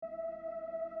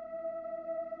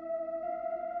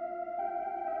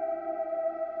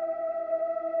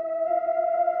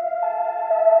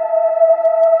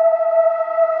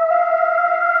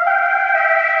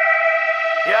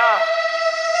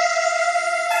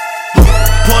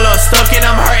stuck and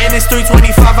I'm hurting. It's 3:25,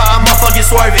 I'm motherfucking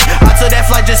swerving. I took that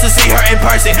flight just to see her in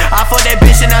person. I fuck that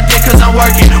bitch and I did cause I'm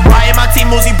working. Riding my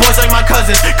team, Uzi boys like my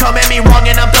cousins. Come at me wrong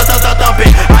and I'm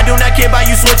thumping. I do not care about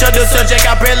you, switch up the subject.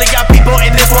 I barely got people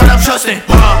in this world I'm trusting.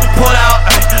 Pull out,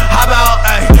 ayy, hop out,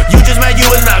 ayy. You just mad you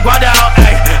is not guad out,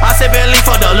 ayy. I said Bentley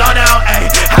for the lawn out, ayy.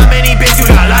 How many bitch you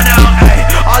got line out, ayy?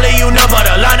 All of you know but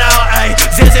the line out, ayy.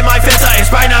 Zins in my fence, I ain't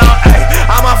Spyde now, ayy.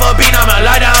 I'm off a beat, I'ma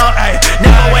lie down, ayy.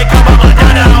 Never wake up, I'ma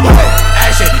die now,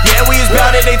 action, yeah, we is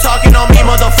bout it. They talking on me,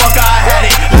 motherfucker, I had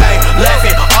it, ayy.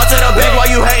 Laughing, all to the bank while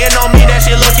you hating on me. That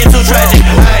shit looking too tragic,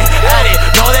 ayy. At it,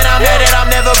 know that I'm at it. I'm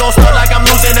never gon' start like I'm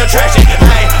losing attraction,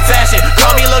 ayy. Fashion,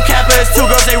 call me Lil Kappa. It's two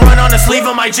girls, they run on the sleeve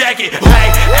of my jacket, ayy.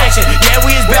 Action, yeah,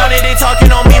 we is bout it. They talking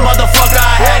on me, motherfucker,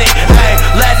 I had it, ayy.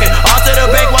 Laughing, all to the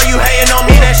bank while you hating on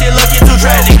me. That shit looking too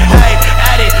tragic, ayy.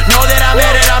 At it, know that I'm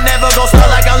at it. I'm never gon' start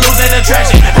like I'm losing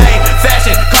attraction, ayy.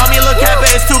 Fashion, call me Lil Kappa.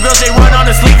 It's two girls, they run on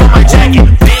the sleeve of my jacket,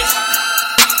 bitch.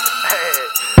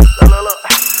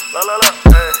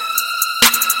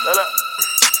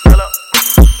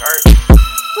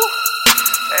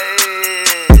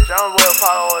 Hey, John Boy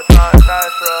Apollo on time,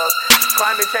 shrub.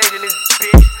 Climate change in this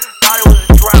bitch. Thought it was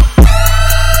a drought.